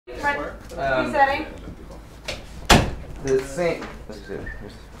Resetting. The same.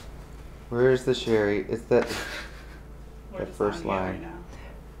 Where's the sherry? It's that first line.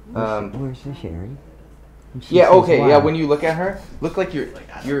 Where's the sherry? Yeah. Okay. Wow. Yeah. When you look at her, look like you're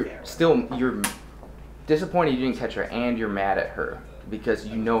disappointed you didn't catch her, and you're mad at her because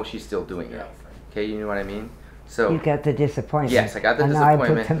you know she's still doing it. Okay. You know what I mean? So you got the disappointment. Yes, I got the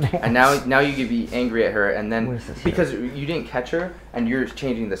disappointment, and now you could be angry at her, and then because you didn't catch her, and you're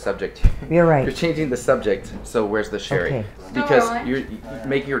changing the subject. You're right. You're changing the subject. So where's the sherry? Okay. Because you're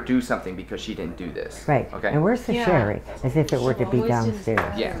making her do something because she didn't do this. Right. Okay. And where's the sherry? As if it were to be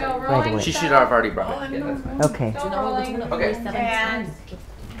downstairs. Yeah. Right away. She should have already brought it. Yeah, that's fine. Okay. Okay. And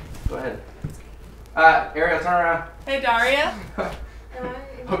Go ahead. Ariel, turn around. hey, Daria.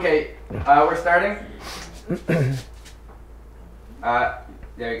 Okay. We're starting. There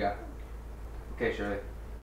you go. Okay, Shirley.